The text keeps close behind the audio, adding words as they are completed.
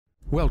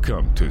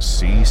Welcome to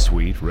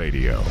C-Suite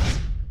Radio.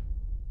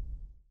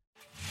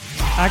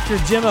 Actor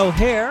Jim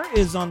O'Heir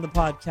is on the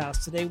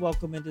podcast today.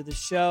 Welcome into the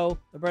show,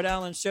 The Brett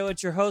Allen Show.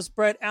 It's your host,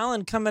 Brett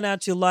Allen, coming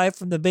at you live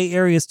from the Bay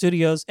Area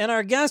studios. And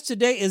our guest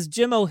today is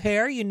Jim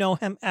O'Heir. You know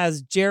him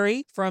as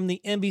Jerry from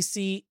the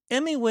NBC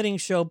Emmy-winning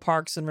show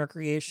Parks and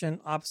Recreation,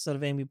 opposite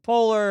of Amy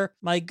Poehler.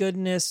 My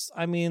goodness,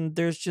 I mean,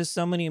 there's just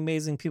so many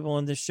amazing people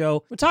in this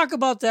show. We talk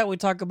about that. We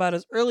talk about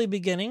his early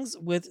beginnings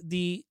with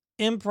the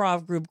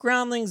improv group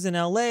Groundlings in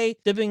LA,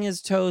 dipping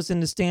his toes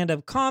into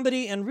stand-up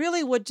comedy, and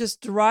really what just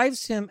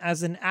drives him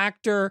as an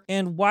actor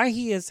and why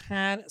he has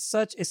had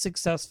such a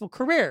successful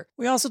career.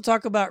 We also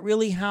talk about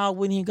really how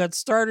when he got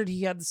started,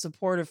 he had the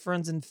support of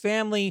friends and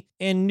family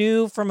and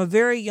knew from a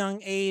very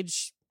young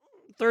age,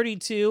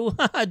 32,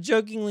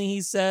 jokingly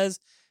he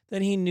says,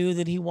 that he knew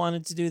that he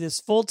wanted to do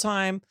this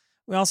full-time.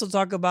 We also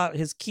talk about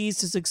his keys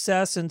to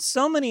success and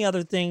so many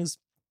other things.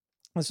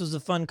 This was a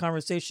fun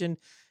conversation.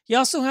 He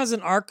also has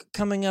an arc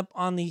coming up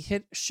on the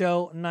hit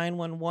show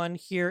 911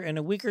 here in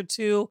a week or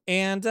two.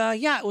 And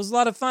it was a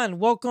lot of fun.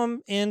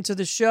 Welcome into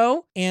the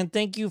show. And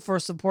thank you for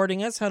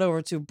supporting us. Head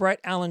over to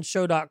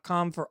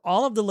brettallenshow.com for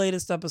all of the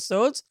latest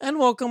episodes. And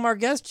welcome our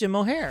guest, Jim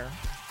O'Heir.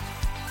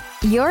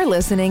 You're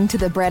listening to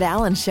The Brett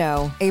Allen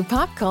Show, a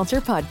pop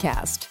culture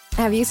podcast.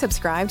 Have you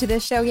subscribed to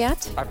this show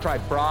yet? I've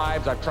tried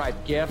bribes, I've tried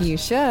gifts. You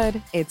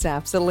should. It's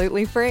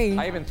absolutely free.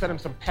 I even sent him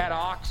some pet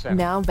oxen.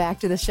 Now back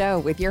to the show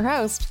with your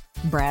host,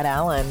 Brett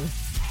Allen.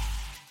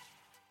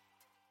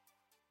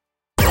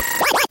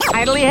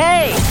 Idly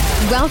hey!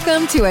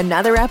 Welcome to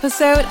another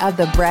episode of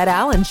The Brett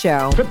Allen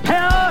Show,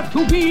 Prepare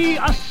to be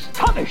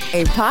astonished!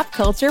 a pop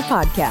culture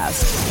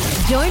podcast.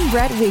 Join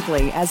Brett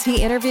weekly as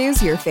he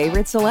interviews your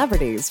favorite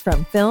celebrities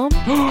from film,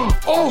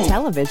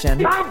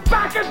 television, I'm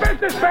back in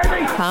business,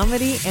 baby!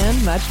 comedy,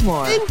 and much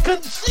more.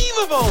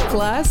 Inconceivable!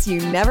 Plus,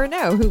 you never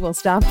know who will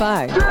stop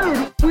by.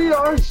 Dude, we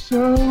are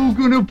so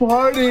gonna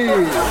party!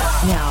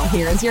 Now,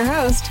 here's your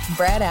host,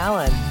 Brett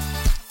Allen.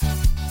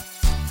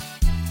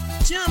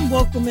 Jim,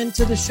 welcome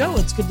into the show.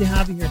 It's good to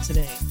have you here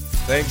today.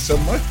 Thanks so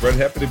much, Brett.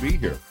 Happy to be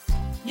here.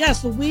 Yeah,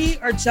 so we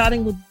are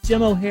chatting with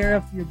Jim O'Heir.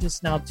 If you're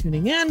just now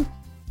tuning in,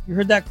 you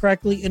heard that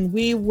correctly. And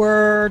we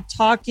were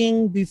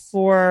talking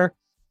before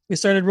we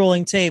started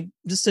rolling tape,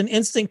 just an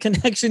instant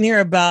connection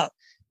here about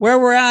where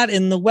we're at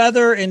in the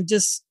weather and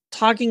just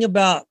talking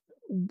about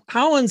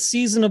how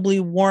unseasonably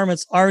warm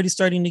it's already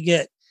starting to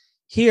get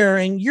here.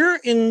 And you're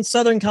in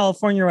Southern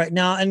California right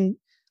now. And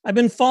I've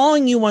been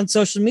following you on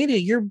social media.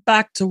 You're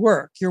back to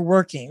work. You're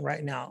working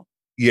right now.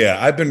 Yeah,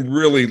 I've been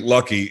really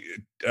lucky.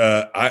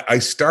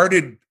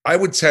 I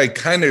would say I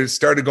kind of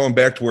started going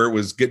back to where it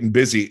was getting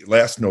busy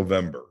last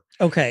November.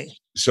 Okay.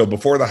 So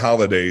before the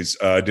holidays,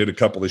 I did a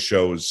couple of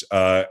shows.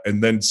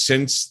 And then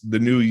since the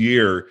new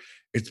year,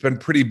 it's been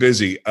pretty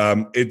busy.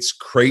 It's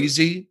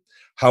crazy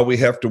how we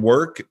have to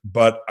work,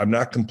 but I'm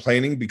not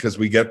complaining because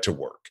we get to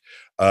work.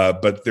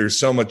 But there's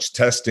so much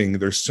testing.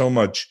 There's so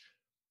much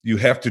you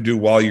have to do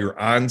while you're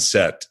on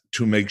set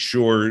to make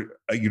sure,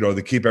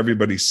 to keep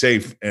everybody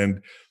safe.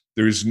 And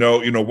there's no,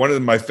 one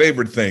of my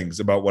favorite things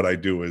about what I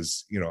do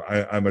is,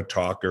 I'm a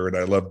talker and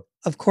I love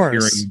Of course.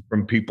 hearing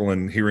from people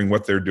and hearing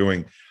what they're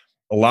doing.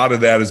 A lot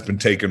of that has been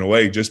taken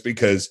away just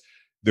because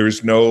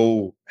there's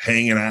no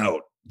hanging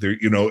out there.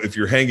 If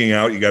you're hanging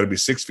out, you got to be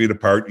 6 feet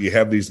apart. You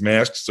have these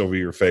masks over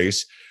your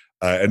face,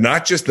 and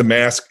not just the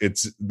mask.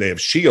 They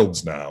have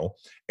shields now.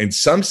 And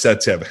some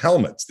sets have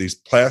helmets, these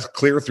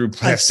clear through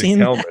plastic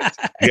helmets.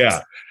 That.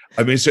 Yeah.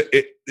 I mean, so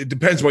it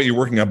depends what you're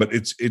working on, but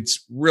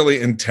it's really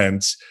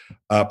intense.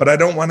 But I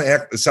don't want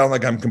to sound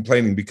like I'm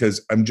complaining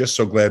because I'm just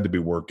so glad to be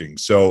working.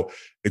 So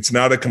it's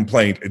not a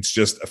complaint. It's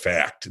just a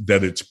fact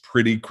that it's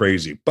pretty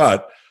crazy.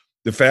 But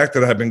the fact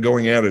that I've been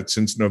going at it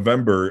since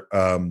November,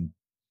 I'm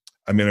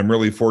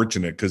really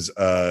fortunate because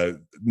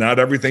not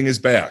everything is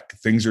back.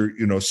 Things are,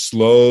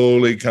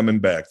 slowly coming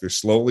back. They're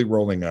slowly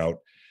rolling out.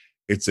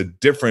 It's a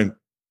different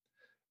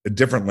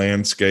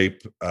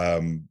landscape.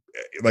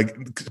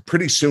 Like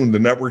pretty soon the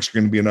networks are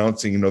going to be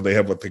announcing, they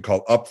have what they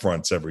call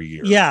upfronts every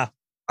year. Yeah.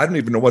 I don't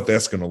even know what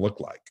that's going to look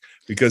like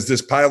because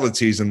this pilot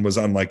season was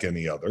unlike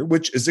any other,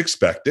 which is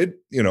expected,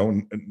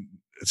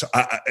 it's,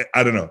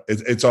 I don't know.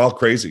 It's all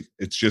crazy.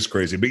 It's just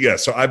crazy. But yeah,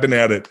 so I've been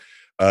at it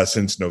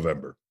since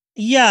November.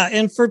 Yeah.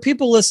 And for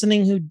people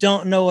listening who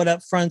don't know what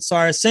upfronts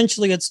are,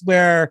 essentially it's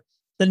where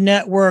the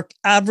network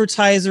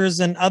advertisers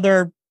and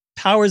other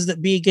powers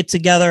that be get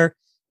together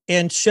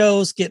and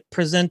shows get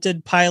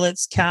presented,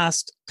 pilots,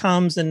 cast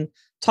comes and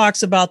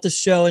talks about the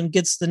show and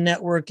gets the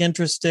network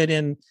interested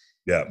in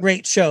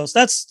great shows.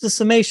 That's the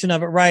summation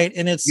of it, right?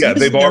 And it's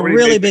they've already a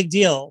really big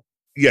deal.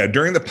 Yeah,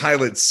 during the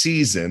pilot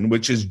season,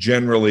 which is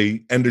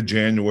generally end of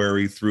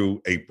January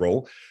through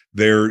April,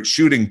 they're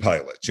shooting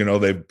pilots.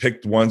 They've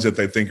picked ones that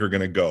they think are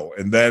going to go.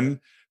 And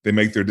then they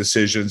make their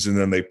decisions and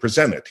then they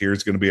present it.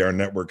 Here's going to be our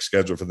network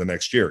schedule for the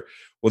next year.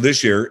 Well,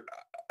 this year,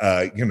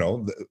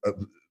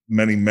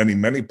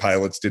 many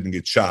pilots didn't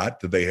get shot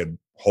that they had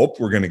hoped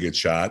were going to get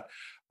shot.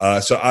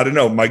 So I don't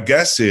know. My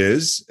guess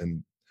is,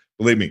 and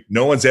believe me,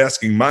 no one's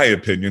asking my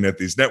opinion at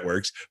these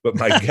networks, but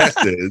my guess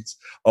is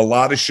a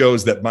lot of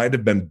shows that might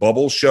have been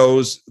bubble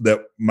shows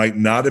that might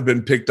not have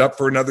been picked up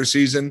for another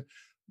season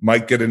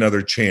might get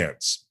another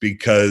chance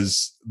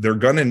because they're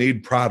going to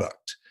need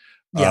product.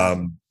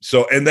 Yeah.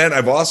 And then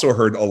I've also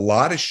heard a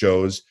lot of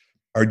shows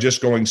are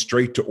just going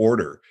straight to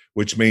order,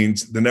 which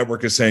means the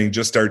network is saying,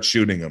 just start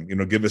shooting them,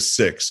 give us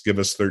 6, give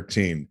us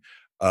 13,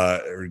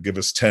 or give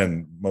us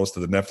 10, most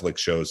of the Netflix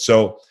shows.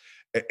 So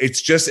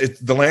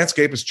the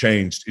landscape has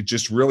changed. It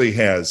just really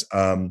has.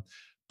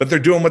 But they're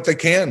doing what they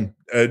can.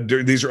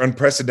 These are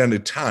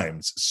unprecedented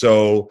times.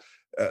 So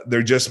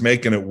they're just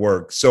making it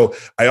work. So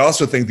I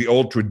also think the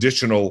old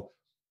traditional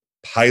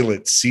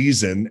pilot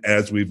season,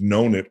 as we've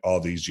known it all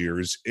these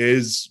years,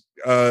 is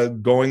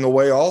going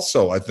away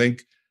also. I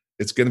think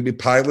it's going to be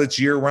pilots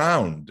year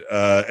round.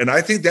 And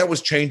I think that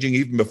was changing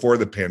even before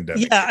the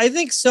pandemic. Yeah, I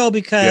think so,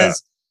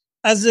 because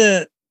as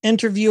a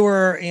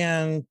interviewer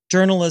and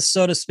journalist,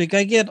 so to speak,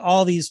 I get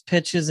all these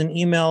pitches and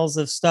emails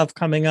of stuff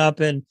coming up,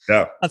 and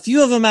a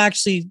few of them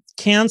actually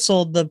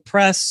canceled. The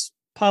press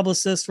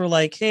publicists were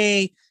like,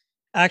 hey,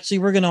 actually,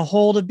 we're going to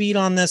hold a beat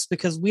on this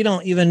because we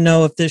don't even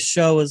know if this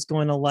show is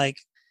going to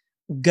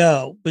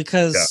go,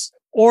 because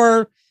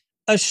or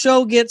a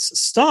show gets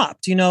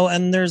stopped,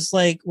 and there's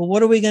well,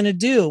 what are we going to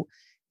do?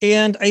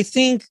 And I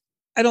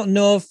don't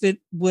know if it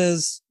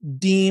was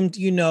deemed,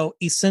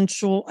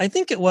 essential. I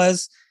think it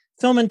was.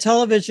 Film and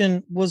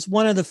television was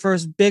one of the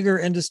first bigger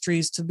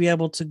industries to be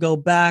able to go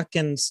back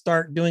and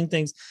start doing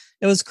things.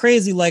 It was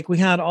crazy. We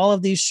had all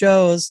of these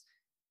shows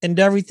and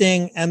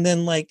everything, and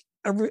then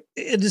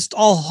it just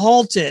all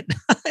halted.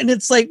 And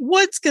it's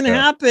what's going to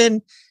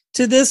happen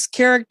to this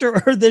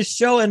character or this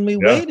show? And we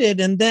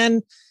waited, and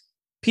then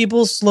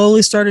people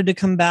slowly started to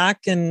come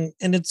back, and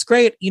it's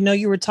great.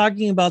 You were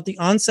talking about the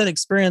onset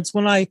experience.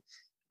 When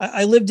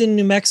I lived in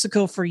New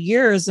Mexico for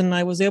years, and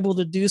I was able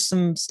to do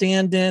some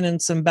stand-in and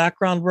some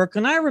background work.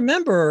 And I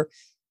remember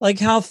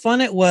how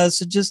fun it was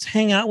to just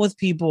hang out with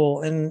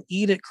people and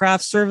eat at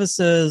craft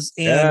services.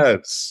 And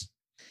yes.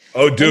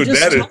 Oh, dude,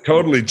 that has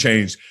totally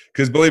changed.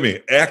 Because believe me,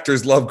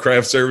 actors love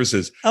craft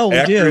services. Oh,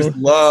 actors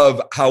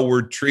love how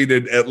we're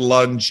treated at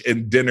lunch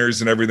and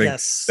dinners and everything.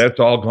 Yes. That's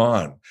all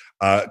gone.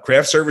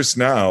 Craft service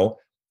now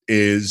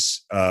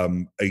is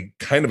a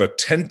kind of a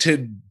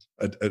tented,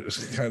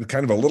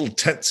 kind of a little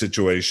tent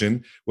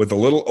situation with a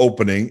little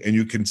opening, and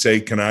you can say,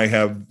 can I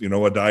have,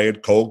 a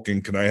Diet Coke,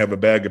 and can I have a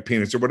bag of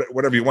peanuts, or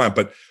whatever you want.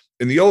 But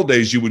in the old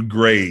days, you would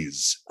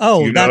graze.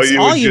 Oh, that's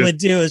all you would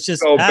do is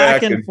just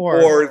back and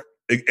forth.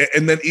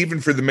 And then even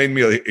for the main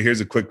meal,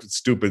 here's a quick,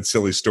 stupid,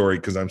 silly story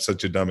because I'm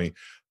such a dummy.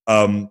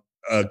 A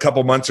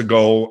couple months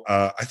ago,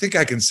 I think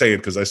I can say it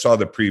because I saw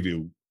the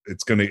preview.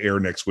 It's going to air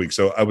next week.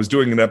 So I was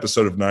doing an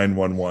episode of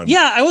 911.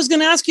 Yeah, I was going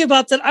to ask you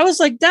about that. I was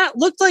like, that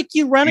looked like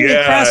you running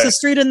across the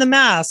street in the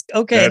mask.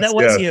 Okay, that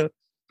was you.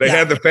 They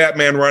had the fat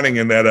man running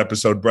in that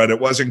episode, Brett. It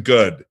wasn't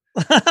good.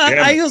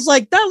 I was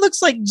like, that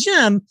looks like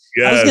Jim.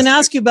 Yes. I was going to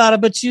ask you about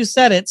it, but you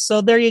said it.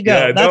 So there you go.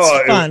 Yeah,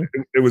 that's fun.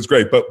 It was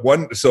great. But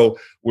one of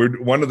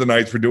the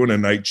nights we're doing a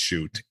night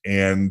shoot,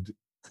 and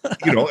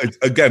it's,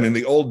 again, in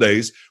the old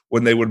days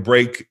when they would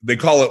break, they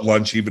call it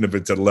lunch, even if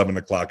it's at 11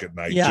 o'clock at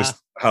night, just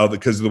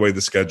because of the way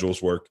the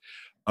schedules work.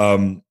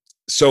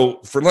 So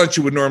for lunch,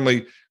 you would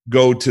normally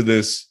go to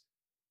this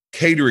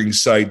catering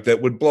site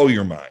that would blow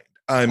your mind.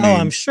 I mean,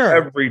 I'm sure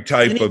every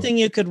type anything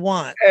you could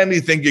want,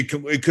 anything it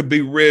could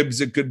be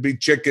ribs, it could be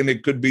chicken,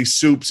 it could be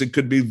soups, it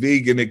could be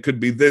vegan, it could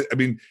be this. I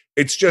mean,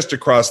 it's just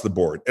across the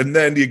board. And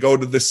then you go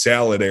to the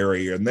salad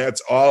area, and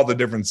that's all the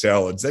different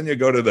salads. Then you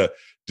go to the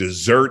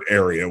dessert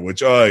area,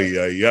 which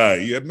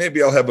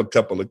maybe I'll have a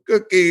couple of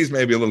cookies,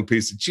 maybe a little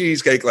piece of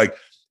cheesecake.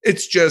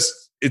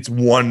 It's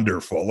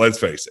wonderful. Let's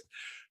face it.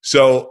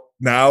 So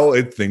now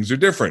things are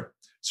different.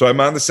 So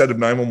I'm on the set of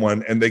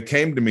 911, and they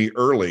came to me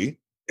early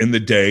in the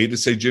day to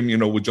say, Jim,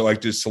 would you like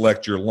to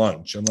select your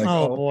lunch? I'm like,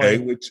 okay,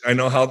 which I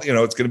know how, it's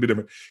going to be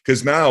different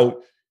because now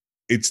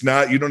it's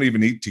not, you don't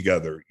even eat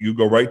together. You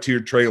go right to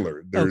your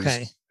trailer.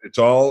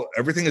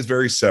 Everything is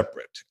very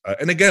separate.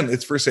 And again,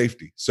 it's for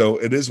safety. So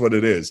it is what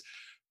it is.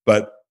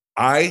 But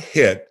I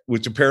hit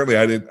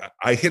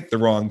the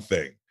wrong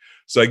thing.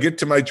 So I get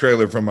to my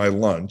trailer for my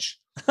lunch,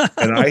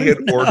 and I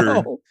had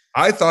ordered,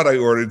 I thought I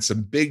ordered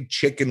some big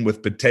chicken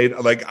with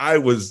potato. I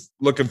was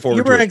looking forward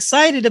to it. You were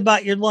excited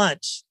about your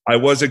lunch. I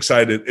was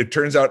excited. It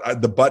turns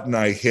out the button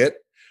I hit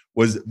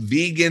was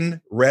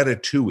vegan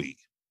ratatouille.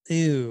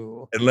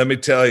 Ew. And let me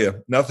tell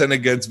you, nothing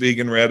against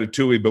vegan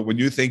ratatouille, but when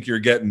you think you're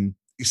getting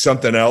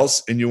something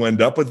else and you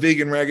end up with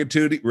vegan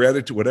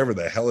ratatouille, whatever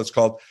the hell it's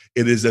called,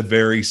 it is a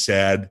very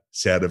sad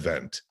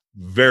event.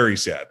 Very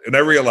sad. And I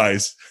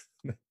realize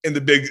in the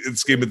big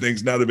scheme of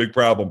things, not a big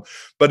problem.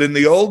 But in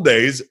the old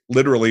days,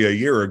 literally a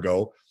year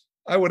ago,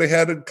 I would have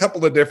had a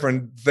couple of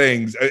different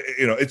things.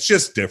 It's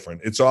just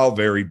different. It's all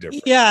very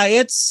different. Yeah,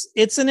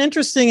 it's an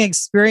interesting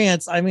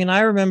experience. I mean,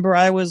 I remember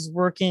I was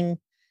doing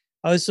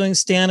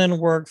stand-in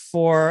work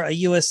for a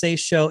USA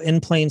show, In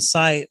Plain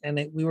Sight,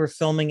 and we were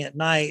filming at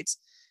night,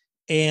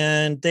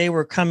 and they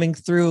were coming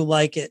through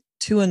at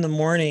 2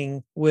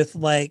 a.m. with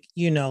like,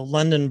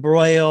 London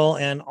broil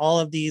and all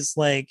of these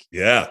like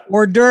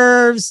hors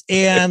d'oeuvres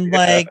and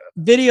like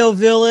Video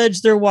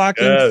Village. They're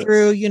walking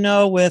through,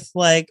 with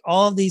like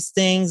all of these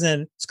things,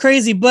 and it's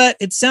crazy. But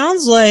it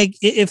sounds like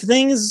if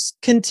things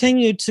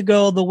continue to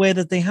go the way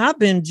that they have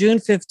been, June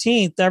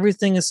 15th,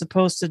 everything is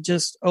supposed to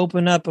just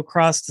open up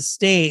across the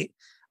state.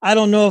 I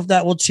don't know if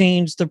that will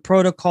change the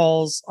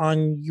protocols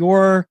on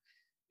your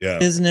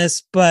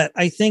business, but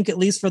I think at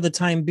least for the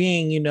time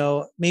being,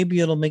 maybe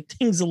it'll make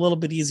things a little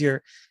bit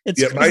easier.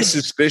 It's my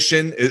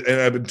suspicion is,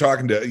 and I've been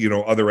talking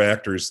to, other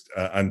actors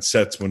on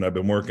sets when I've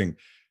been working,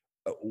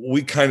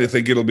 we kind of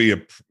think it'll be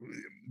a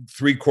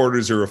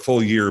 3/4 or a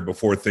full year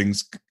before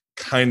things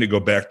kind of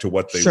go back to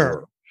what they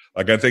were.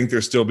 Like, I think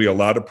there'll still be a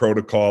lot of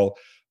protocol.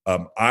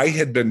 I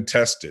had been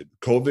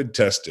COVID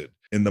tested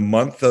in the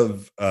month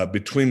of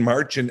between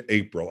March and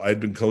April. I had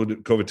been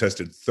COVID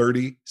tested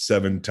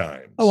 37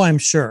 times. Oh, I'm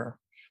sure.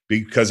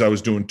 Because I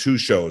was doing 2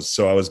 shows.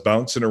 So I was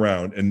bouncing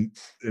around, and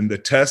the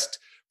test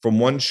from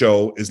one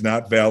show is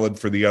not valid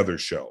for the other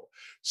show.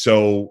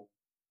 So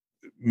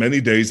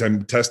many days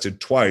I'm tested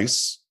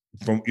twice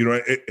from,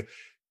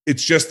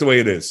 it's just the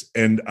way it is.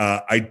 And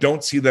I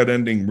don't see that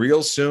ending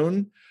real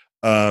soon.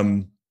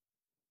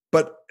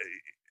 But,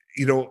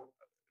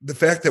 the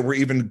fact that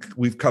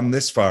we've come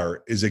this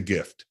far is a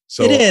gift.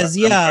 So it is.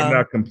 I'm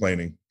not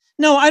complaining.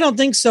 No, I don't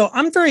think so.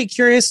 I'm very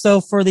curious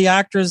though, for the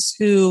actors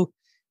who,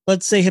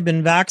 let's say, have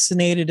been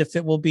vaccinated, if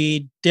it will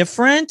be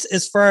different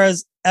as far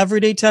as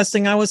everyday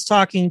testing. I was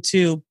talking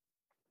to,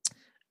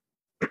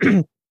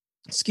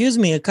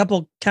 a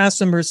couple cast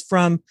members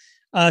from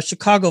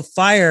Chicago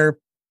Fire,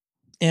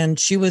 and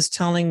she was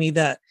telling me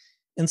that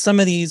in some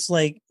of these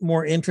like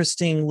more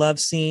interesting love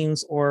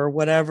scenes or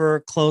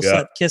whatever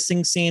close-up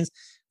kissing scenes,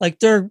 like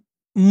there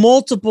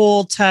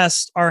multiple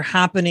tests are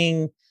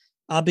happening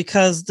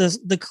because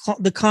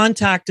the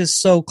contact is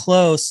so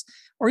close.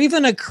 Or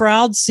even a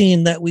crowd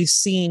scene that we've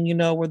seen,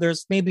 where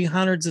there's maybe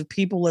hundreds of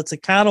people. It's a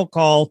cattle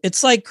call.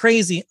 It's like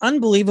crazy,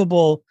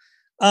 unbelievable.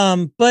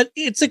 But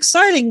it's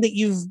exciting that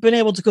you've been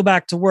able to go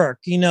back to work,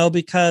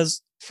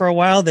 because for a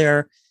while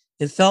there,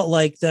 it felt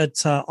like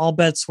that all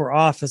bets were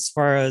off as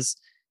far as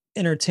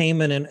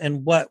entertainment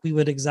and what we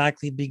would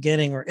exactly be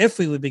getting, or if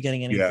we would be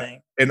getting anything. Yeah.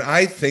 And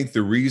I think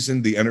the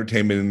reason the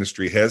entertainment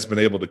industry has been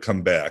able to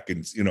come back,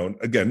 and,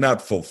 again, not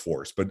full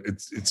force, but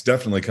it's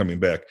definitely coming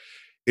back,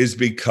 is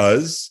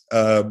because,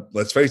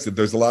 let's face it,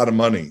 there's a lot of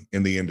money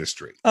in the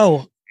industry.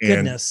 Oh,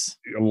 goodness.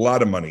 And a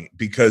lot of money,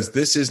 because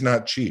this is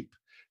not cheap.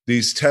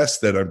 These tests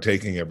that I'm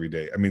taking every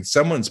day, I mean,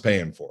 someone's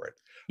paying for it.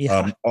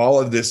 Yeah. All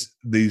of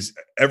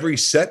every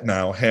set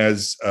now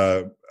has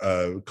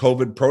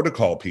COVID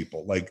protocol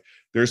people. Like,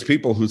 there's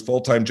people whose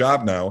full-time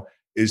job now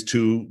is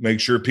to make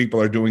sure people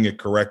are doing it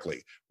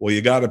correctly. Well,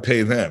 you got to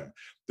pay them.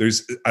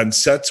 There's on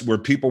sets where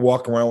people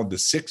walk around with a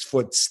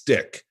 6-foot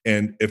stick,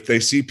 and if they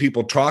see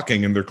people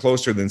talking and they're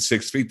closer than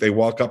 6 feet, they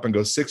walk up and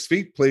go, 6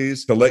 feet,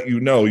 please, to let you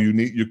know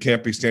you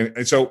can't be standing.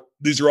 And so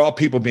these are all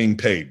people being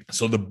paid.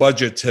 So the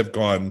budgets have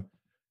gone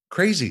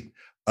crazy.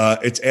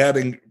 It's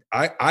adding.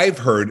 I've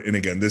heard, and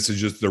again, this is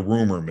just the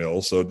rumor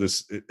mill, so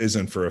this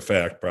isn't for a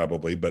fact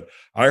probably, but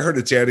I heard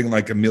it's adding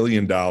like $1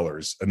 million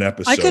an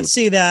episode. I could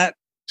see that.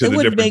 It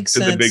would make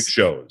sense. To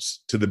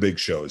the big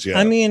shows. Yeah.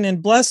 I mean,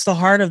 and bless the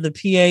heart of the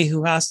PA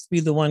who has to be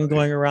the one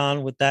going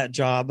around with that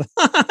job.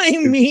 I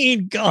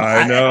mean, God.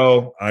 I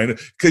know.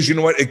 Because you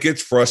know what? It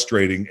gets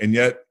frustrating. And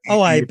yet,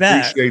 I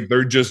bet appreciate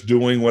they're just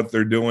doing what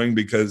they're doing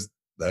because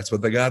that's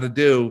what they got to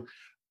do.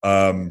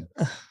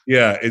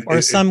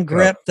 Or some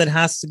grip that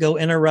has to go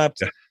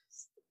interrupt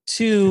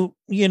to,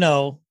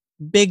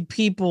 big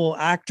people,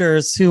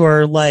 actors who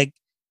are like,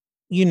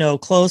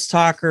 close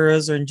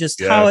talkers, or just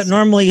how it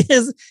normally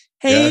is.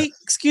 Hey,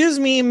 excuse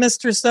me,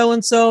 Mr.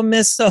 So-and-so,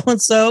 Miss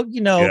So-and-so,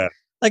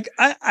 like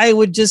I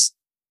would just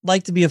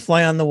like to be a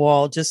fly on the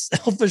wall, just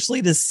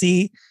selfishly to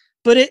see,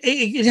 but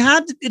it'd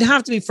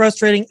have to be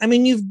frustrating. I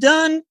mean, you've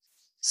done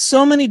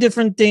so many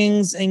different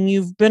things and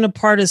you've been a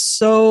part of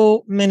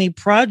so many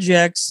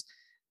projects.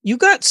 You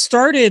got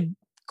started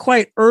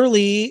quite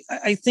early.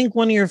 I think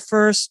one of your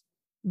first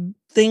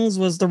things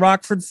was the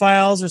Rockford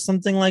Files or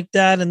something like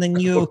that. And then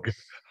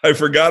I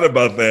forgot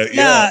about that.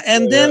 Yeah.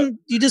 And then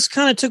you just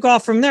kind of took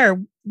off from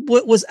there.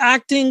 Was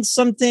acting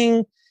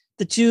something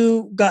that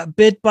you got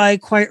bit by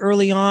quite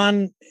early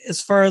on,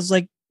 as far as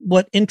like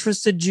what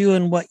interested you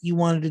and what you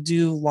wanted to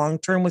do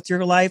long-term with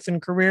your life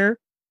and career?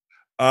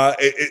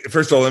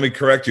 First of all, let me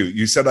correct you.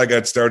 You said I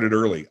got started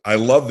early. I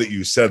love that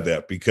you said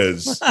that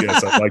because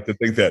yes, I'd like to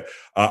think that.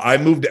 I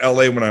moved to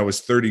LA when I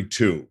was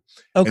 32.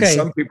 Okay. And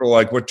some people are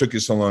like, what took you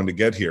so long to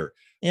get here?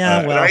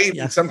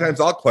 Yeah, sometimes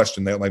I'll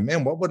question that. Like,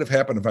 man, what would have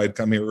happened if I had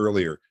come here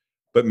earlier?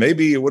 But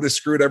maybe it would have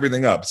screwed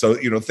everything up. So,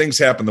 things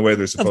happen the way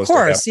they're supposed to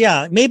happen. Of course,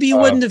 yeah. Maybe you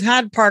wouldn't have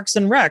had Parks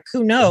and Rec.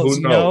 Who knows?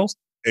 Who knows?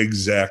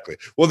 Exactly.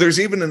 Well, there's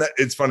even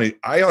it's funny.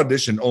 I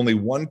auditioned only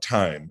one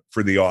time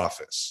for The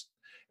Office,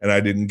 and I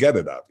didn't get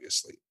it,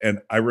 obviously.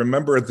 And I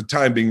remember at the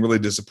time being really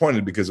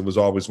disappointed because it was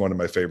always one of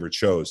my favorite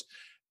shows.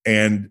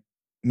 And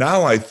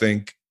now I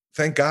think,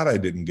 thank God I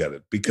didn't get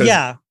it, because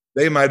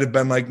they might have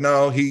been like,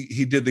 no,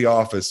 he did The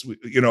Office.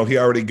 He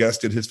already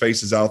guessed it. His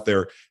face is out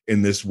there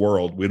in this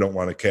world. We don't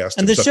want to cast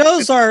him. And the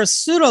shows are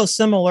pseudo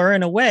similar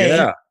in a way.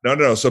 Yeah,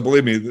 no. So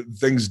believe me,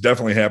 things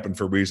definitely happen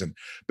for a reason.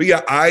 But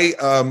yeah, I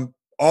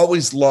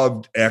always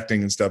loved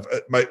acting and stuff.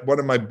 One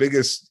of my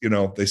biggest,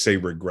 they say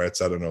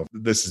regrets. I don't know if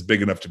this is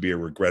big enough to be a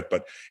regret,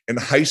 but in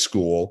high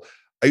school,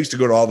 I used to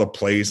go to all the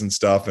plays and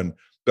stuff,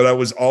 but I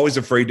was always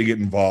afraid to get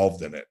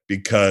involved in it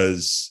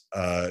because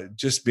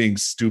just being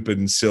stupid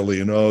and silly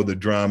and the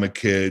drama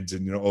kids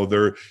and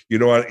they're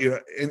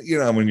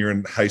when you're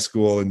in high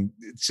school, and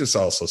it's just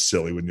also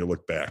silly when you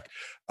look back,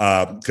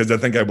 because I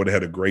think I would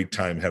have had a great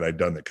time had I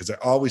done it, because I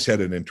always had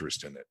an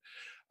interest in it.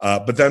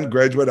 But then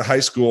graduated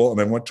high school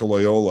and I went to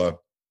Loyola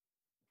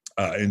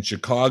in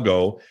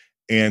Chicago,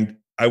 and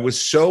I was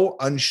so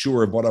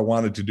unsure of what I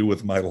wanted to do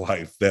with my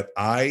life that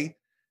I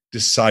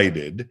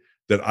decided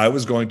that I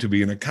was going to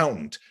be an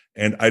accountant.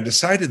 And I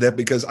decided that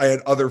because I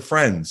had other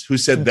friends who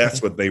said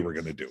that's what they were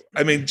going to do.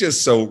 I mean,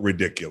 just so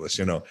ridiculous,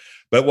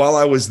 But while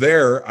I was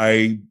there,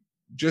 I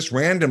just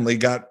randomly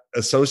got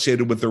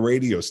associated with the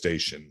radio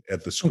station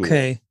at the school.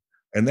 Okay.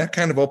 And that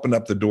kind of opened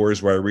up the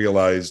doors where I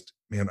realized,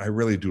 man, I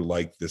really do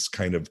like this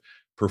kind of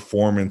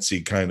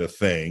performance-y kind of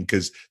thing,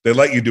 because they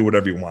let you do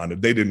whatever you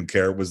wanted. They didn't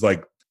care. It was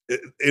like,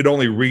 it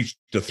only reached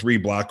a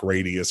 3-block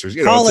radius, or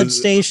college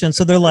station.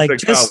 So they're like,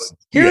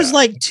 here's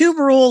like 2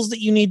 rules that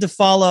you need to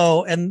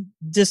follow, and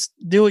just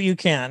do what you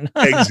can.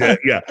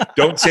 Exactly. Yeah.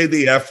 Don't say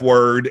the F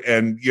word,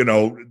 and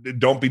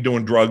don't be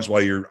doing drugs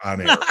while you're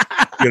on air.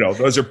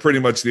 Those are pretty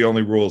much the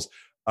only rules.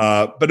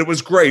 But it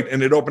was great,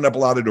 and it opened up a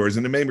lot of doors,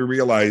 and it made me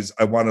realize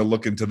I want to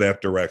look into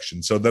that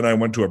direction. So then I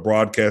went to a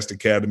broadcast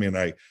academy, and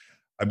I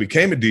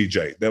became a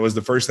DJ. That was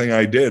the first thing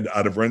I did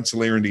out of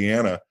Rensselaer,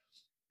 Indiana.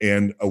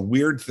 And a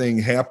weird thing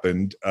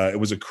happened. It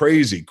was a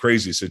crazy,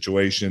 crazy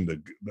situation.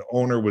 The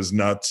owner was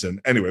nuts. And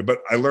anyway, but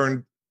I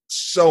learned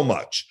so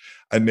much.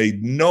 I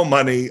made no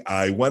money.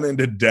 I went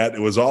into debt.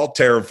 It was all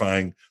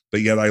terrifying,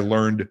 but yet I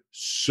learned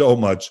so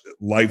much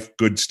life,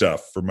 good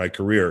stuff for my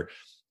career.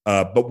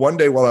 But one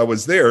day while I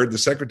was there, the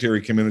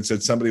secretary came in and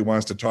said, somebody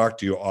wants to talk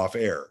to you off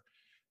air.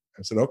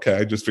 I said, okay.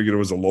 I just figured it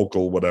was a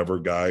local whatever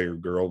guy or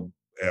girl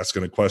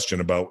asking a question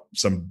about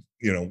some,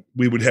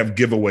 we would have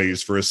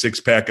giveaways for a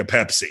 6-pack of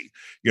Pepsi,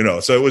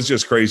 so it was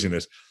just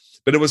craziness.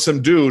 But it was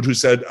some dude who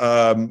said,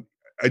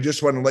 I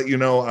just want to let you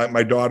know,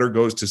 my daughter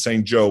goes to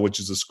St. Joe, which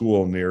is a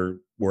school near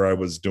where I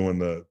was doing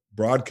the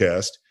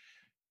broadcast.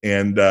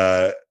 And,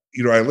 I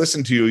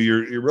listened to you.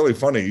 You're really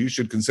funny. You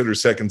should consider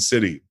Second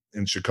City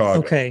in Chicago.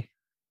 Okay.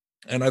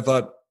 And I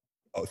thought,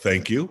 oh,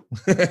 thank you.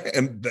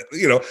 And,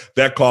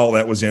 that call,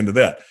 that was the end of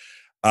that.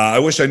 I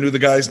wish I knew the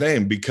guy's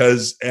name,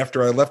 because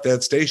after I left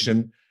that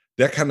station,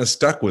 that kind of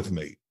stuck with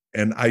me.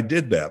 And I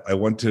did that. I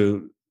went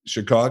to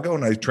Chicago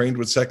and I trained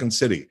with Second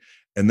City.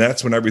 And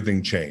that's when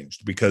everything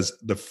changed, because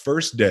the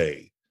first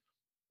day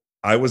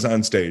I was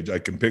on stage, I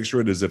can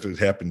picture it as if it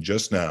happened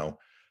just now.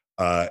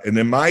 And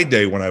in my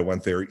day when I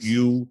went there,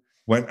 you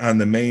went on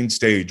the main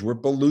stage where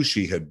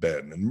Belushi had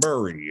been, and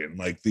Murray, and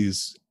like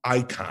these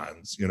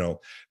icons,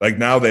 like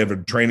now they have a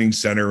training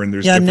center, and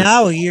there's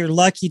now you're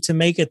lucky to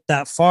make it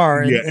that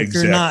far. Yeah, if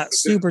exactly. You're not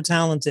super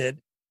talented.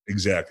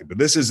 Exactly. But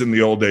this is in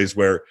the old days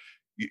where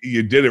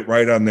you did it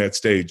right on that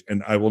stage.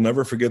 And I will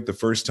never forget the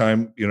first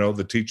time,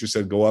 the teacher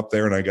said, go up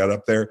there. And I got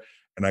up there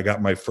and I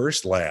got my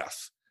first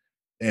laugh.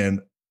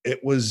 And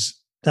it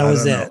was,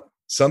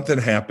 something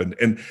happened.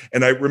 And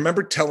I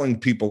remember telling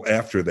people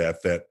after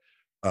that,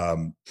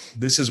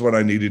 this is what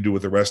I need to do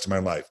with the rest of my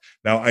life.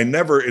 Now, I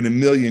never in a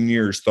million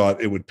years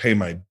thought it would pay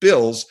my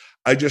bills.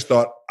 I just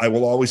thought I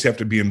will always have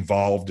to be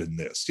involved in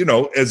this,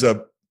 as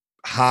a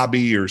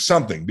hobby or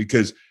something,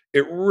 because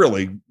it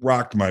really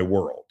rocked my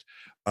world.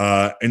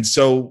 And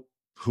so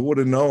who would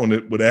have known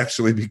it would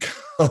actually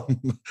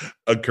become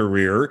a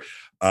career?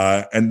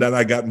 And then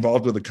I got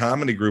involved with a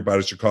comedy group out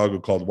of Chicago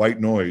called White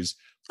Noise.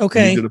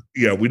 Okay.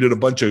 We did a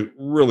bunch of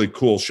really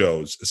cool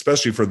shows,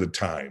 especially for the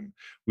time.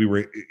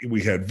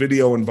 We had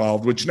video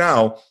involved, which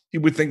now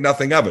you would think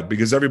nothing of it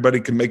because everybody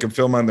can make a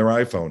film on their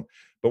iPhone.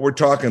 But we're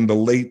talking the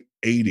late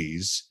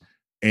 80s,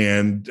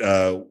 and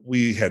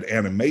we had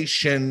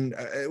animation.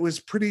 It was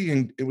pretty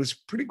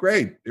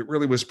great. It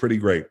really was pretty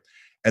great.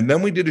 And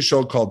then we did a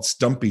show called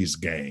Stumpy's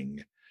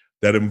Gang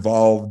that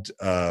involved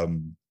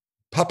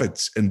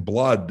puppets and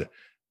blood,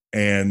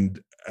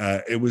 and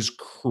it was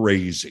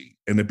crazy.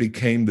 And it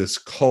became this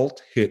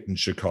cult hit in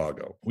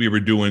Chicago. We were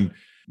doing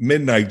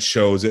midnight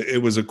shows.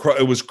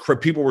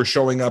 People were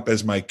showing up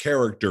as my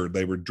character.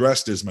 They were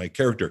dressed as my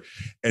character.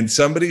 And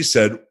somebody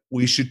said,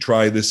 we should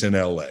try this in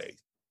LA.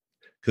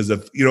 Because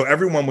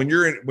everyone, when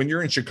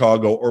you're in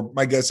Chicago, or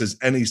my guess is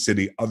any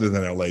city other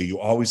than LA, you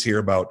always hear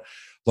about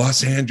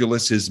Los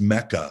Angeles is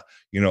Mecca.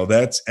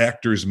 That's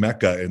actors'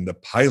 Mecca in the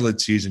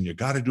pilot season. You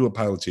got to do a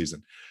pilot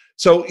season.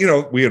 So,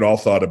 we had all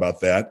thought about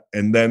that.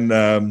 And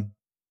then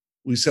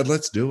we said,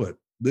 let's do it.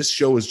 This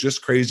show is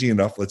just crazy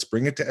enough. Let's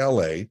bring it to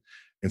LA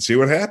and see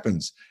what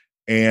happens.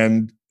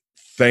 And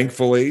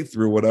thankfully,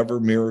 through whatever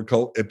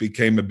miracle, it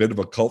became a bit of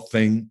a cult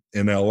thing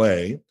in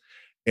LA.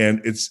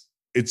 And it's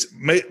it's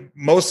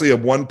mostly a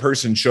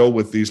one-person show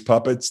with these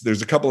puppets.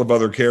 There's a couple of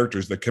other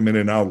characters that come in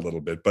and out a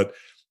little bit, but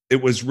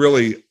it was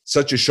really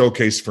such a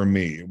showcase for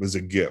me. It was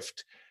a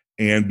gift.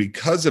 And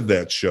because of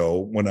that show,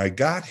 when I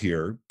got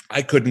here,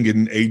 I couldn't get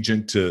an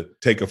agent to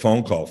take a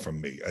phone call from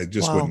me. It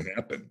just wouldn't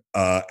happen.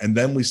 And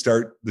then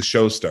the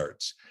show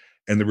starts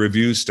and the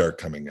reviews start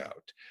coming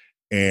out.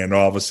 And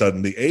all of a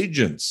sudden the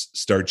agents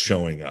start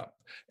showing up.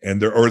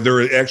 And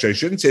actually, I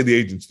shouldn't say the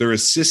agents, their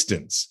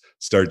assistants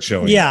start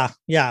showing up.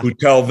 Yeah. Who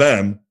tell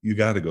them, you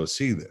got to go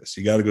see this.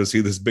 You got to go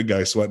see this big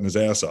guy sweating his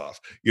ass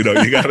off. You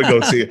got to go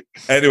see it.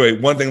 Anyway,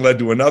 one thing led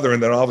to another.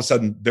 And then all of a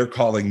sudden they're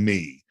calling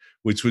me,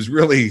 which was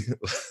really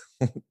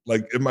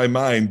like in my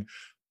mind,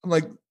 I'm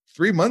like,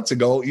 3 months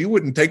ago, you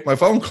wouldn't take my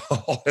phone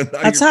call. And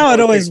that's how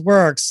it always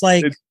works.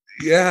 Like,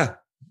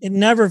 it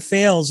never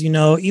fails,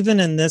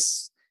 even in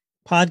this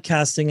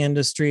podcasting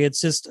industry,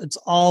 it's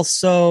all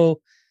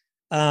so,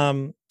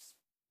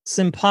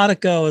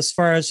 simpatico as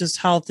far as just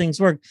how things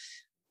work.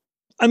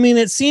 I mean,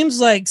 it seems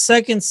like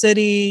Second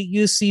City,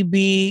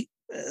 UCB,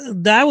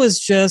 that was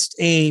just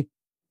a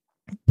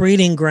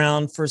breeding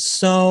ground for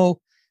so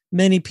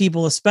many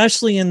people,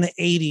 especially in the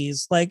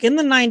 80s, like in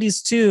the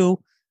 90s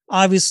too,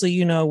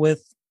 obviously,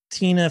 with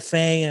Tina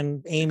Fey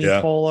and Amy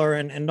Poehler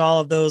and all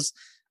of those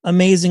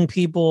amazing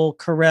people,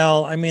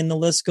 Carell. I mean, the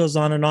list goes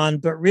on and on,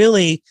 but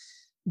really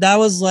that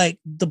was like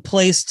the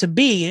place to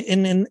be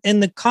in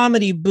the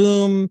comedy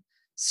boom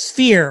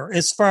sphere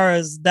as far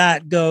as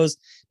that goes.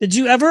 Did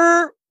you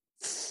ever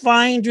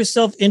find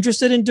yourself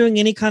interested in doing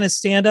any kind of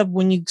stand-up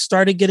when you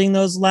started getting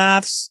those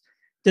laughs?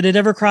 Did it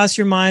ever cross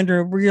your mind,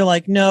 or were you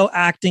like, no,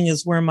 acting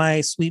is where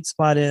my sweet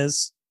spot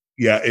is?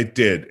 Yeah, it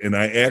did. And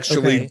I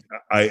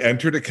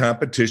entered a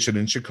competition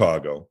in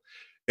Chicago.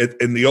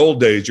 In the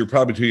old days, you're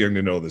probably too young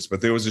to know this,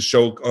 but there was a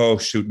show. Oh,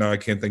 shoot. Now I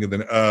can't think of the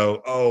name.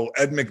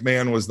 Ed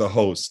McMahon was the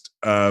host.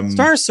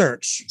 Star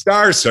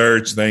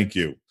Search. Thank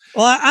you.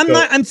 Well,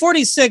 I'm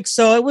 46,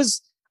 so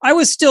I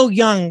was still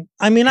young.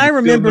 I mean, I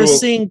remember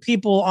seeing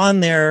people on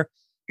there,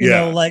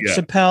 like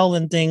Chappelle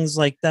and things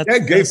like that. Yeah,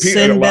 gay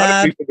people, a lot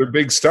of people, they're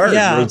big stars.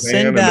 Yeah,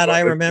 Roseanne Sinbad, I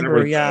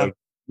remember,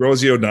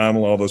 Rosie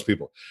O'Donnell, all those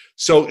people.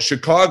 So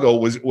Chicago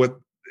was what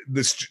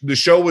the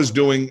show was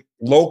doing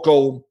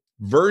local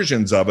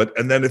versions of it.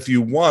 And then if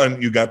you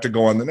won, you got to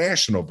go on the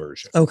national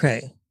version.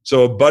 Okay.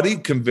 So a buddy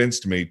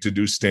convinced me to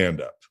do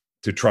stand-up,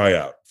 to try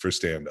out for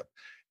stand-up.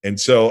 And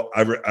so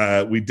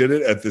we did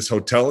it at this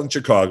hotel in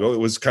Chicago. It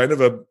was kind of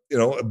a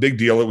big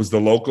deal. It was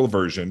the local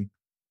version.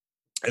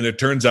 And it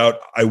turns out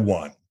I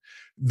won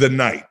the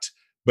night,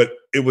 but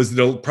it was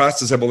the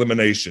process of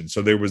elimination.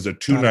 So there was a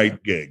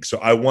 2-night gig. So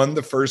I won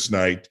the first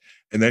night,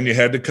 and then you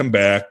had to come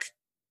back.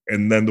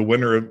 And then the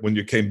winner, when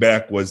you came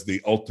back, was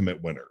the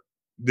ultimate winner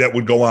that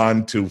would go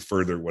on to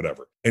further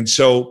whatever. And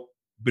so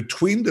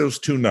between those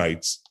 2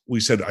 nights, we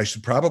said, I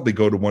should probably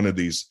go to one of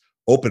these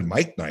open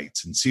mic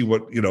nights and see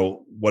what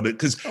it,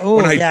 because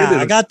when I did it,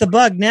 I got the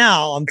bug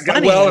now. I'm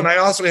funny. Well, and I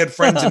also had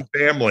friends and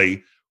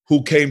family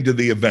who came to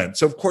the event.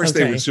 So of course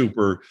they were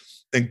super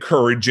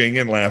encouraging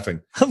and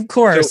laughing. Of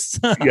course.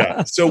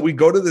 So, so we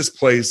go to this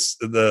place,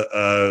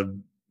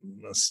 the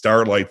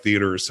Starlight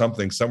Theater or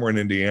something, somewhere in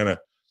Indiana.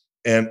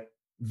 And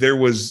they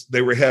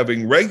were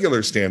having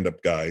regular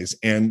stand-up guys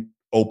and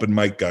open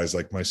mic guys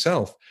like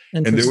myself.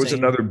 And there was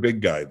another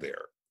big guy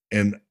there.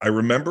 And I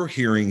remember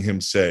hearing him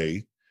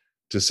say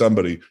to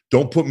somebody,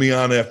 don't put me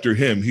on after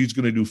him. He's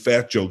going to do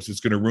fat jokes. It's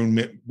going to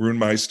ruin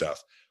my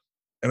stuff.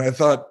 And I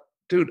thought,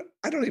 dude,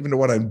 I don't even know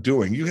what I'm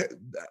doing.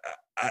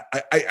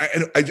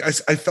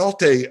 I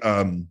felt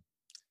I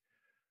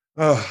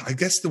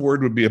guess the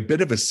word would be a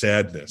bit of a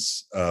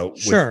sadness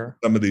with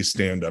some of these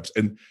stand-ups.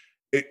 And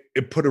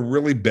it put a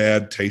really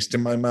bad taste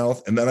in my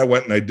mouth. And then I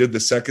went and I did the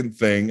second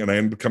thing, and I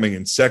ended up coming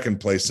in second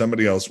place.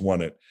 Somebody else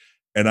won it.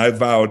 And I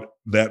vowed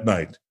that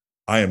night,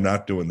 I am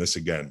not doing this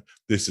again.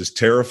 This is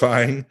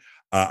terrifying.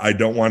 I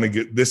don't want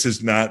to this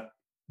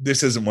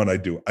isn't what I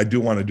do. I do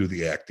want to do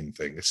the acting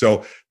thing.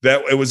 So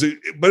it was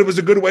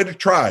a good way to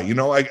try.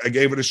 I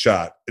gave it a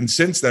shot. And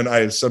since then,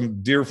 I have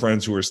some dear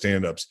friends who are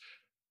stand-ups.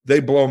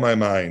 They blow my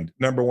mind.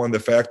 Number one, the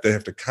fact they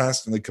have to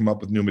constantly come up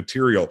with new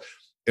material.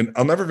 And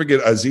I'll never forget,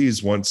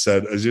 Aziz once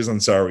said, Aziz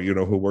Ansari,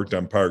 who worked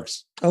on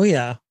Parks. Oh,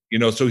 yeah.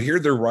 So here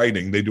they're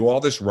writing. They do all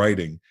this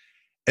writing.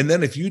 And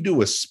then if you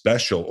do a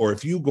special, or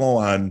if you go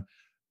on,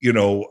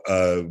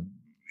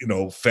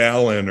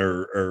 Fallon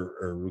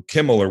or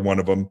Kimmel or one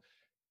of them,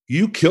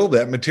 you kill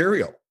that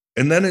material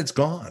and then it's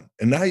gone.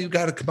 And now you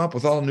got to come up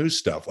with all new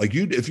stuff. Like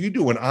if you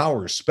do an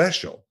hour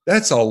special,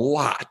 that's a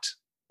lot.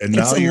 And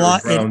now you're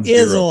at ground zero.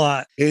 It is a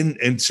lot.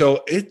 And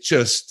so it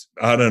just,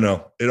 I don't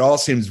know. It all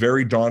seems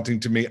very daunting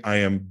to me. I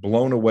am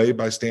blown away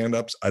by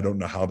stand-ups. I don't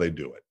know how they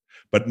do it.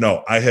 But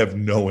no, I have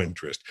no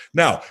interest.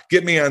 Now,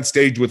 get me on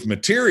stage with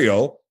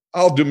material.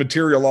 I'll do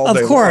material all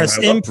day long. Of course,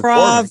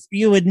 improv,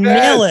 you would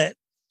nail it.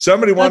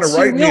 Somebody want to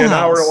write me an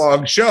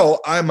hour-long show,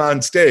 I'm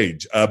on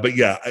stage. But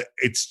yeah,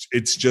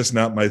 it's just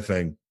not my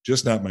thing.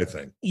 Just not my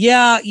thing.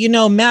 Yeah,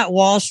 Matt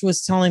Walsh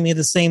was telling me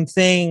the same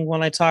thing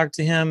when I talked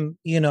to him,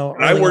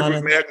 I worked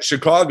with Matt in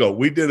Chicago.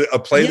 We did a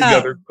play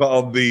together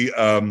called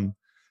the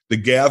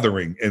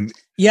Gathering. And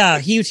yeah,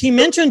 he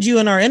mentioned you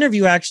in our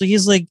interview, actually.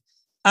 He's like,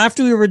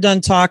 after we were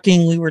done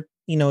talking, we were,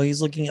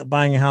 he's looking at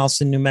buying a house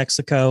in New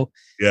Mexico.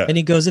 Yeah. And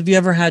he goes, have you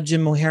ever had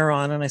Jim O'Hare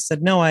on? And I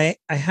said, no, I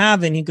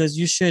haven't. He goes,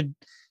 you should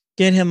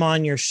get him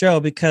on your show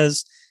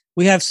because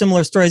we have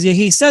similar stories.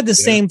 He said the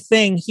same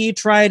thing. He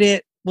tried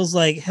it, was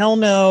like, hell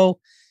no.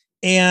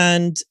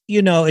 And,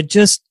 it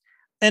just,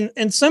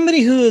 and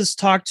somebody who has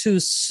talked to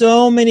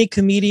so many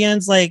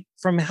comedians, like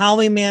from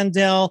Howie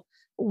Mandel,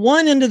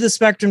 one end of the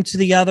spectrum to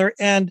the other.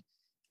 And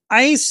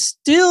I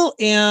still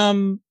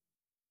am,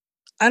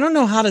 I don't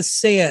know how to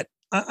say it.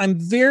 I'm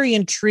very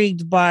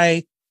intrigued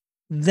by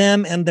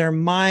them and their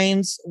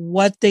minds,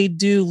 what they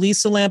do.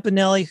 Lisa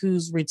Lampanelli,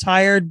 who's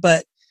retired,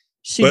 but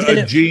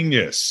a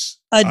genius.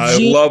 I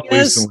love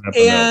Lisa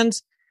Lampanelli.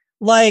 And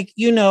like,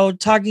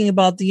 talking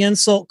about the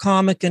insult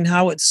comic and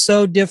how it's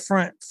so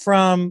different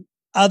from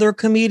other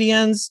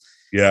comedians.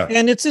 Yeah.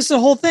 And it's just a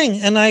whole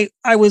thing. And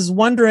I was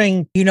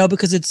wondering,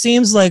 because it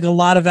seems like a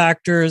lot of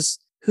actors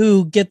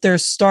who get their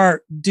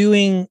start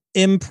doing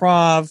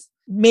improv,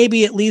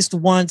 maybe at least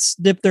once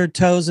dip their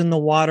toes in the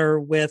water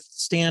with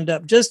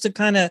stand-up, just to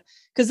kind of,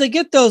 because they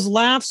get those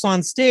laughs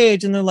on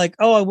stage and they're like,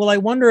 oh, well, I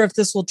wonder if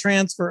this will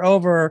transfer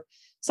over.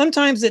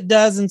 Sometimes it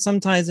does, and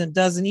sometimes it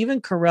doesn't.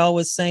 Even Carell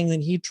was saying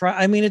that he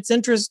tried. I mean, it's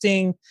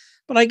interesting,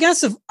 but I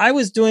guess if I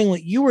was doing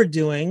what you were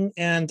doing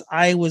and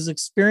I was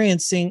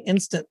experiencing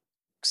instant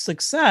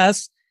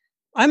success,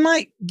 I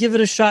might give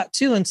it a shot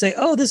too and say,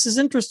 oh, this is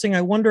interesting.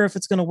 I wonder if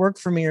it's going to work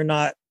for me or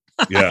not.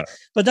 Yeah.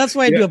 But that's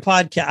why I do a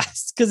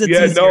podcast, because it's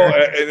easier.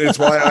 And it's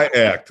why I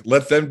act.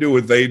 Let them do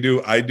what they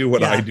do. I do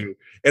what I do.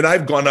 And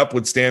I've gone up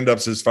with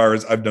stand-ups as far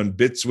as I've done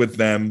bits with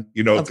them,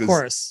 of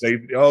course. They,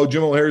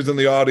 Jim O'Hare's in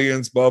the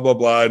audience, blah, blah,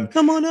 blah. And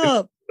come on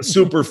up.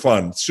 Super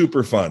fun.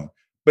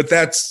 But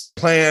that's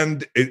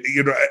planned.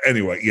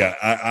 Anyway, yeah,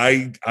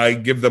 I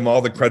give them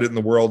all the credit in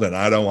the world and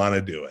I don't want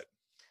to do it.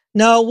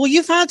 No, well,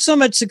 you've had so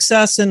much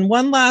success. And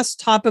one last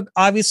topic,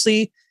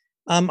 obviously,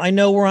 I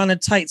know we're on a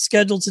tight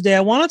schedule today.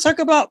 I want to talk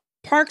about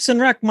Parks and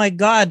Rec. My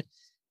God,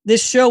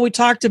 this show, we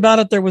talked about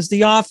it. There was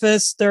The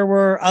Office. There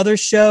were other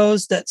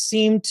shows that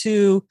seemed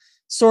to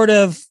sort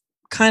of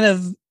kind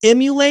of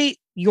emulate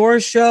your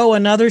show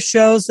and other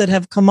shows that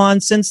have come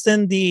on since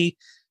then. The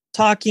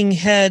talking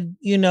head,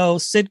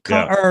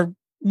 sitcom or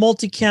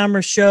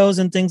multi-camera shows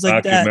and things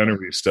like that.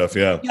 Documentary stuff,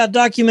 yeah. Yeah,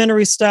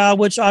 documentary style,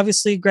 which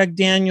obviously Greg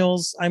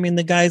Daniels, I mean,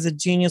 the guy's a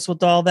genius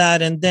with all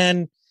that. And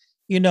then,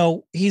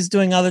 he's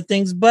doing other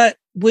things. But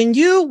when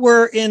you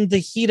were in the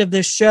heat of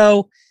this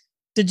show,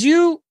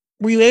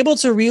 were you able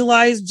to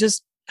realize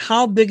just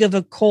how big of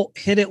a cult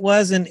hit it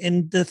was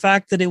and the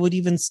fact that it would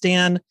even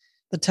stand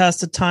the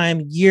test of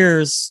time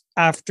years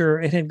after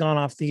it had gone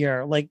off the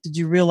air? Like, did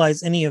you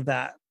realize any of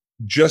that?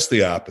 Just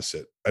the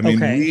opposite. I mean,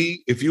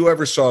 if you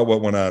ever saw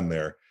what went on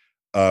there,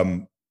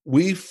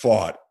 we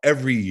fought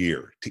every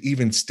year to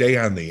even stay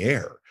on the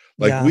air.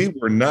 Like we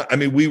were not,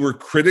 we were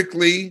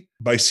critically,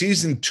 by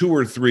season 2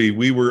 or 3,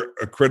 we were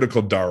a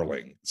critical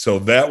darling. So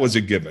that was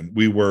a given.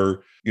 We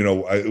were,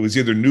 it was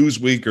either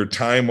Newsweek or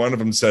Time. One of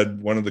them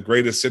said one of the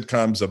greatest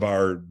sitcoms of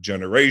our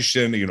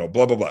generation,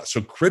 blah, blah, blah.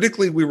 So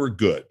critically, we were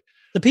good.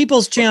 The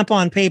people's champ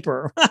on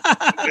paper.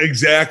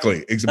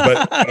 Exactly.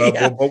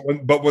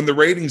 But when the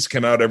ratings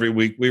came out every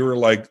week, we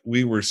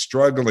were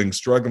struggling.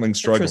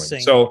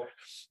 So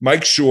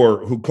Mike Shore,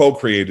 who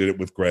co-created it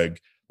with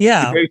Greg, he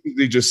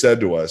basically just said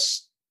to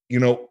us,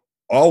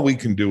 all we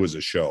can do is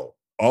a show.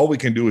 All we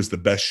can do is the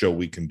best show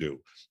we can do.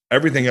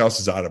 Everything else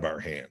is out of our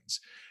hands.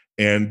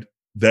 And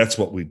that's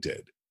what we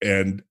did.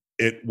 And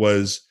it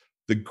was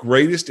the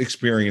greatest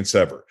experience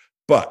ever.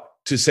 But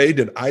to say,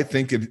 did I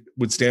think it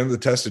would stand the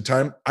test of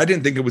time? I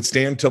didn't think it would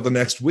stand till the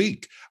next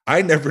week.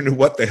 I never knew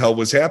what the hell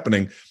was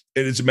happening.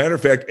 And as a matter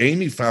of fact,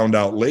 Amy found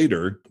out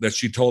later that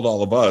she told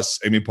all of us,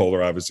 Amy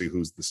Poehler, obviously,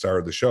 who's the star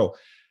of the show,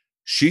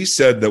 she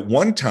said that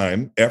one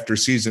time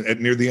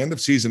near the end of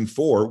season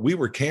 4, we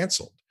were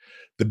canceled.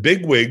 The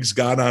bigwigs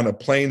got on a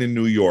plane in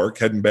New York,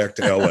 heading back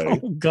to LA.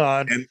 Oh,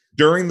 God. And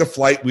during the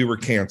flight, we were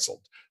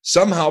canceled.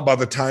 Somehow, by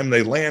the time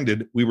they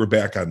landed, we were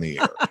back on the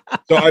air.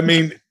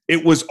 So,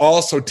 it was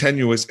all so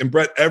tenuous. And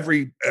Brett,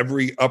 every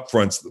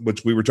upfronts,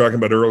 which we were talking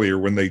about earlier,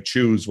 when they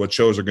choose what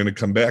shows are going to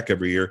come back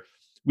every year,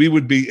 we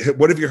would be,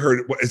 what have you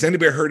heard? Has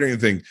anybody heard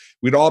anything?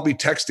 We'd all be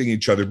texting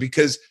each other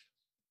because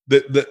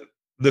the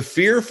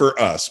fear for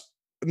us,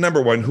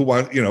 number one,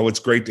 it's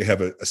great to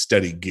have a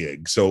steady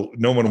gig. So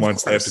no one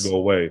wants that to go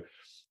away.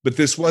 But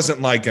this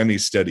wasn't like any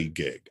steady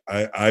gig.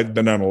 I've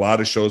been on a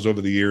lot of shows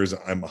over the years.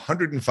 I'm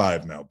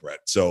 105 now, Brett.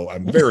 So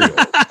I'm very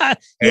old.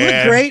 You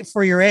look great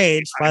for your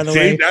age, by the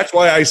way. That's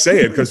why I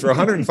say it, because for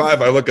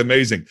 105, I look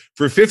amazing.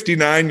 For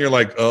 59, you're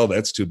like, oh,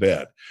 that's too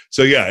bad.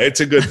 So yeah, it's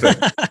a good thing.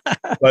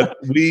 But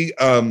we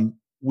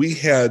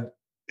had,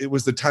 it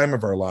was the time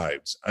of our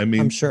lives.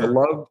 I'm sure. The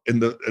love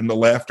and the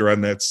laughter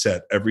on that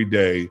set every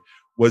day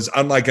was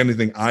unlike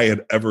anything I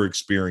had ever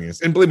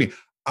experienced. And believe me,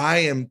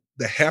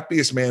 the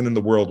happiest man in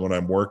the world when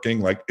I'm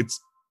working. Like it's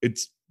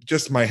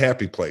just my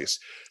happy place.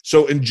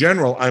 So in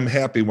general, I'm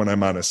happy when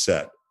I'm on a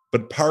set.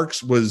 But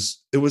Parks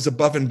was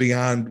above and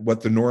beyond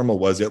what the normal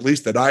was, at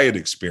least that I had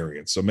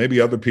experienced. So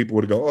maybe other people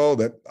would go, oh,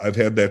 that I've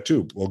had that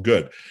too. Well,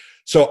 good.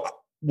 So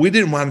we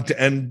didn't want it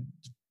to end.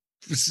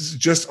 This is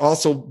just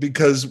also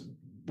because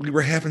we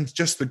were having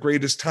just the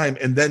greatest time.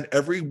 And then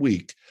every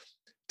week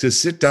to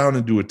sit down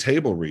and do a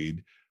table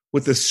read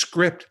with a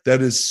script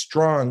that is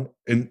strong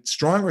and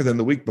stronger than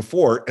the week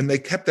before. And they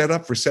kept that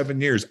up for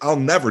 7 years. I'll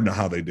never know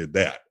how they did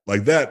that.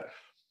 Like that,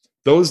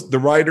 the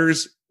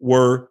writers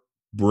were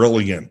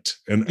brilliant.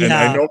 And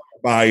I know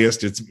I'm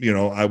biased. It's,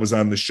 I was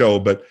on the show,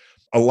 but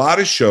a lot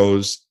of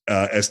shows,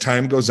 as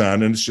time goes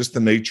on, and it's just the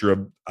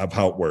nature of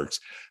how it works,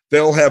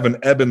 they'll have an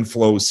ebb and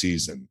flow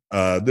season.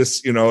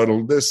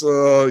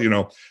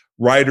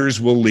 Writers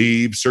will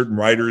leave, certain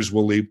writers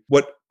will leave.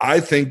 What I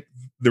think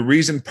the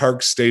reason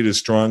Parks stayed as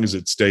strong as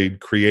it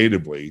stayed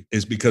creatively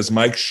is because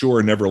Mike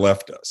Schur never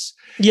left us.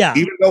 Yeah.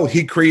 Even though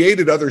he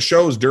created other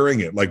shows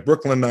during it, like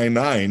Brooklyn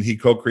Nine-Nine, he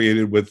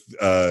co-created with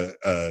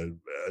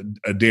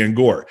Dan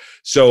Gore.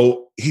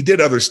 So he did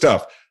other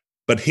stuff,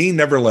 but he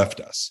never left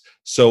us.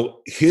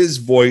 So his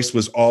voice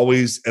was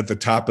always at the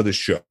top of the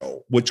show,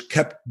 which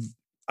kept,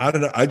 I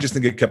don't know, I just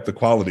think it kept the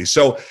quality.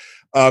 So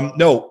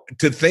no,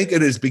 to think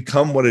it has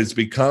become what it's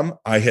become,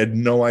 I had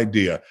no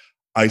idea.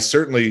 I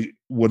certainly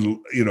would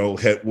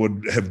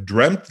have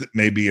dreamt that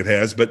maybe it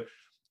has, but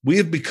we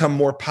have become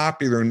more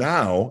popular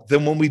now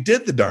than when we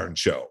did the darn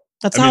show.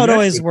 That's how it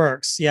always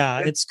works. Yeah,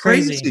 it's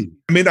crazy.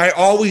 I mean, I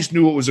always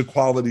knew it was a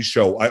quality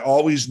show. I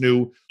always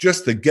knew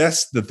just the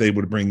guests that they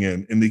would bring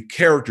in and the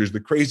characters, the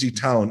crazy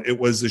town. It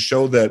was a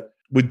show that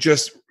would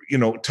just,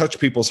 touch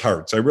people's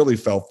hearts. I really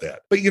felt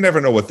that. But you never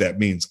know what that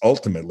means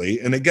ultimately.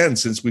 And again,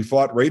 since we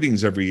fought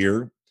ratings every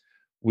year,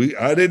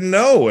 I didn't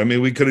know. I mean,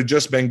 we could have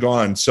just been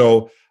gone.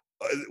 So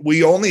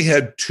we only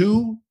had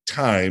 2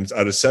 times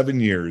out of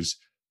 7 years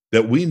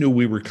that we knew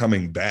we were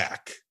coming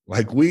back.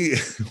 Like we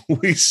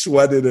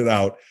sweated it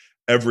out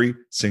every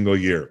single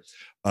year.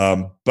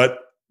 But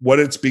what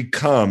it's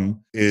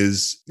become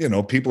is,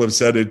 people have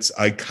said it's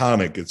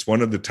iconic. It's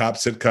one of the top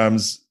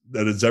sitcoms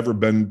that has ever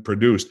been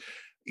produced.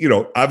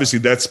 Obviously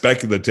that's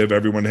speculative.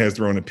 Everyone has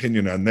their own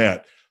opinion on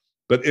that.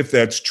 But if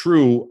that's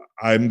true,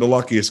 I'm the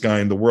luckiest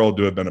guy in the world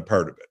to have been a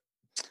part of it.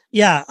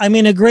 Yeah. I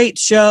mean, a great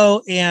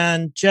show,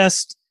 and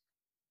just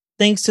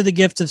thanks to the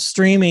gift of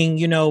streaming,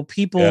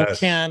 people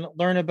can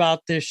learn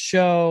about this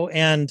show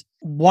and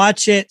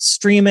watch it,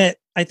 stream it.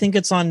 I think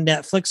it's on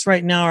Netflix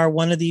right now, or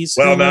one of these.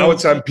 Well, now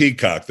it's on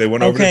Peacock. They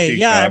went over to Peacock.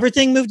 Yeah,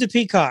 everything moved to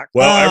Peacock.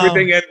 Well,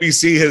 everything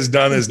NBC has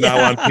done is now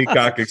on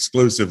Peacock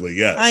exclusively.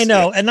 Yes, I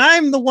know. Yeah. And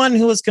I'm the one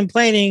who was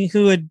complaining,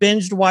 who had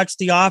binged watched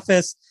The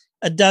Office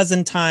a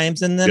dozen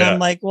times. And then I'm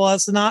like, well,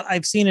 it's not,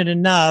 I've seen it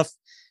enough.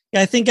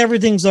 Yeah, I think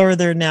everything's over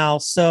there now.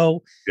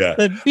 So,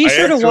 but be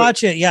sure to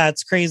watch it. Yeah,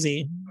 it's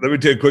crazy. Let me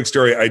tell you a quick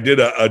story. I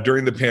did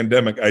during the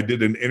pandemic, I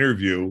did an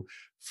interview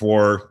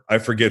for, I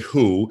forget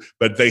who,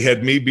 but they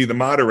had me be the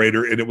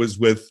moderator, and it was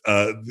with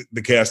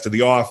the cast of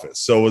The Office.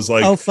 So it was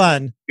like, oh,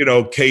 fun.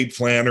 Kate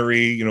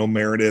Flannery,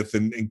 Meredith,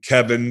 and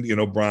Kevin,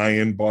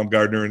 Brian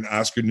Baumgartner, and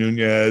Oscar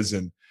Nunez,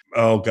 and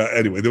oh god.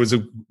 Anyway, there was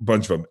a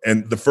bunch of them.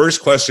 And the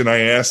first question I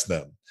asked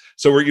them,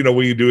 so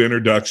we do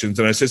introductions,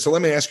 and I said, so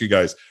let me ask you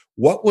guys,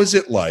 what was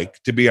it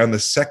like to be on the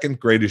second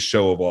greatest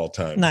show of all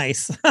time?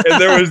 Nice.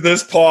 And there was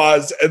this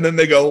pause, and then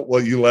they go,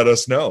 well, you let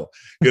us know.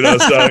 So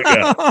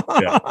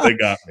they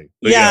got me.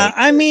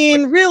 I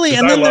mean, really.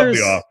 And then I love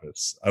The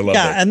Office. I love it.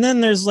 And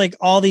then there's like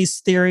all these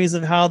theories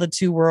of how the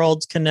two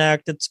worlds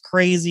connect. It's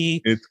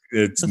crazy.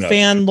 It's the nuts.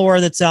 Fan lore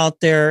that's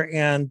out there.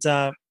 And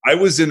I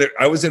was in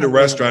a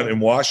restaurant in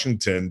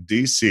Washington,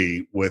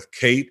 D.C. with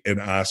Kate and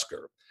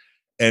Oscar,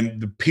 and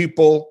the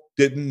people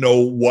didn't know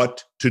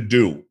what to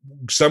do.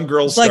 Some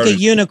girls, it's like a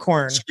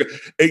unicorn.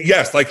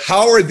 Yes. Like,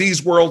 how are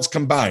these worlds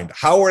combined?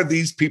 How are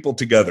these people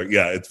together?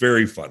 Yeah. It's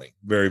very funny.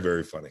 Very,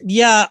 very funny.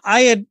 Yeah.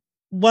 I had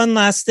one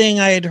last thing.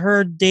 I had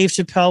heard Dave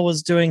Chappelle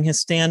was doing his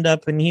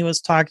stand-up, and he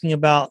was talking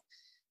about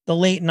the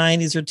late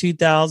 90s or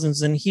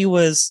 2000s. And he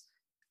was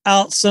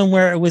out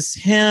somewhere. It was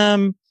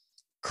him,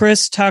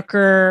 Chris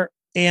Tucker,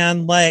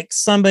 and like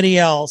somebody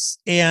else.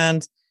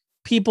 And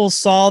people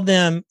saw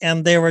them,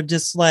 and they were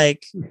just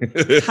like,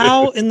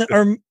 how in the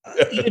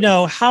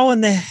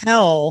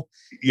hell,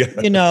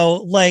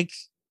 like,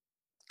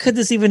 could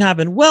this even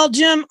happen? Well,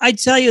 Jim, I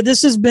tell you,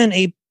 this has been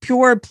a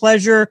pure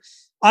pleasure.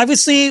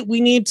 Obviously,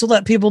 we need to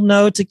let people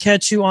know to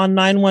catch you on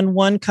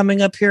 911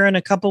 coming up here in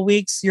a couple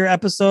weeks. Your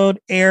episode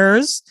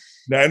airs.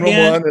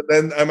 911, and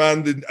then I'm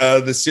on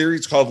the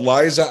series called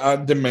Liza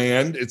on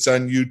Demand. It's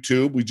on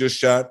YouTube. We just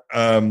shot.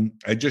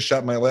 I just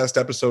shot my last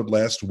episode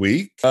last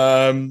week.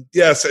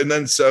 Yes, and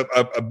then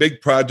a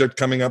big project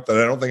coming up that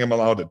I don't think I'm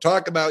allowed to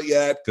talk about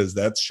yet because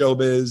that's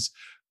showbiz.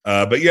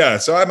 But yeah,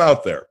 so I'm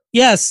out there.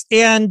 Yes,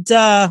 and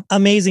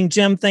amazing,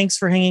 Jim. Thanks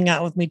for hanging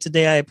out with me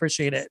today. I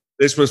appreciate it.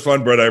 This was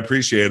fun, Brett. I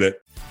appreciate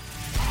it.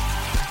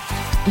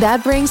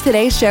 That brings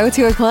today's show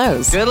to a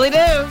close.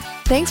 Diddly-do.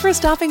 Thanks for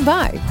stopping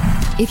by.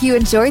 If you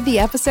enjoyed the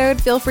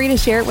episode, feel free to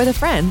share it with a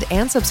friend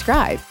and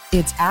subscribe.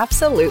 It's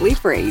absolutely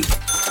free.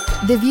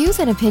 The views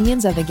and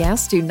opinions of the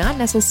guests do not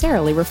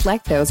necessarily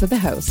reflect those of the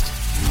host.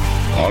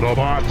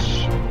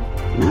 Autobots,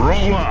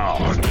 roll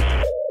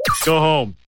out. Go home.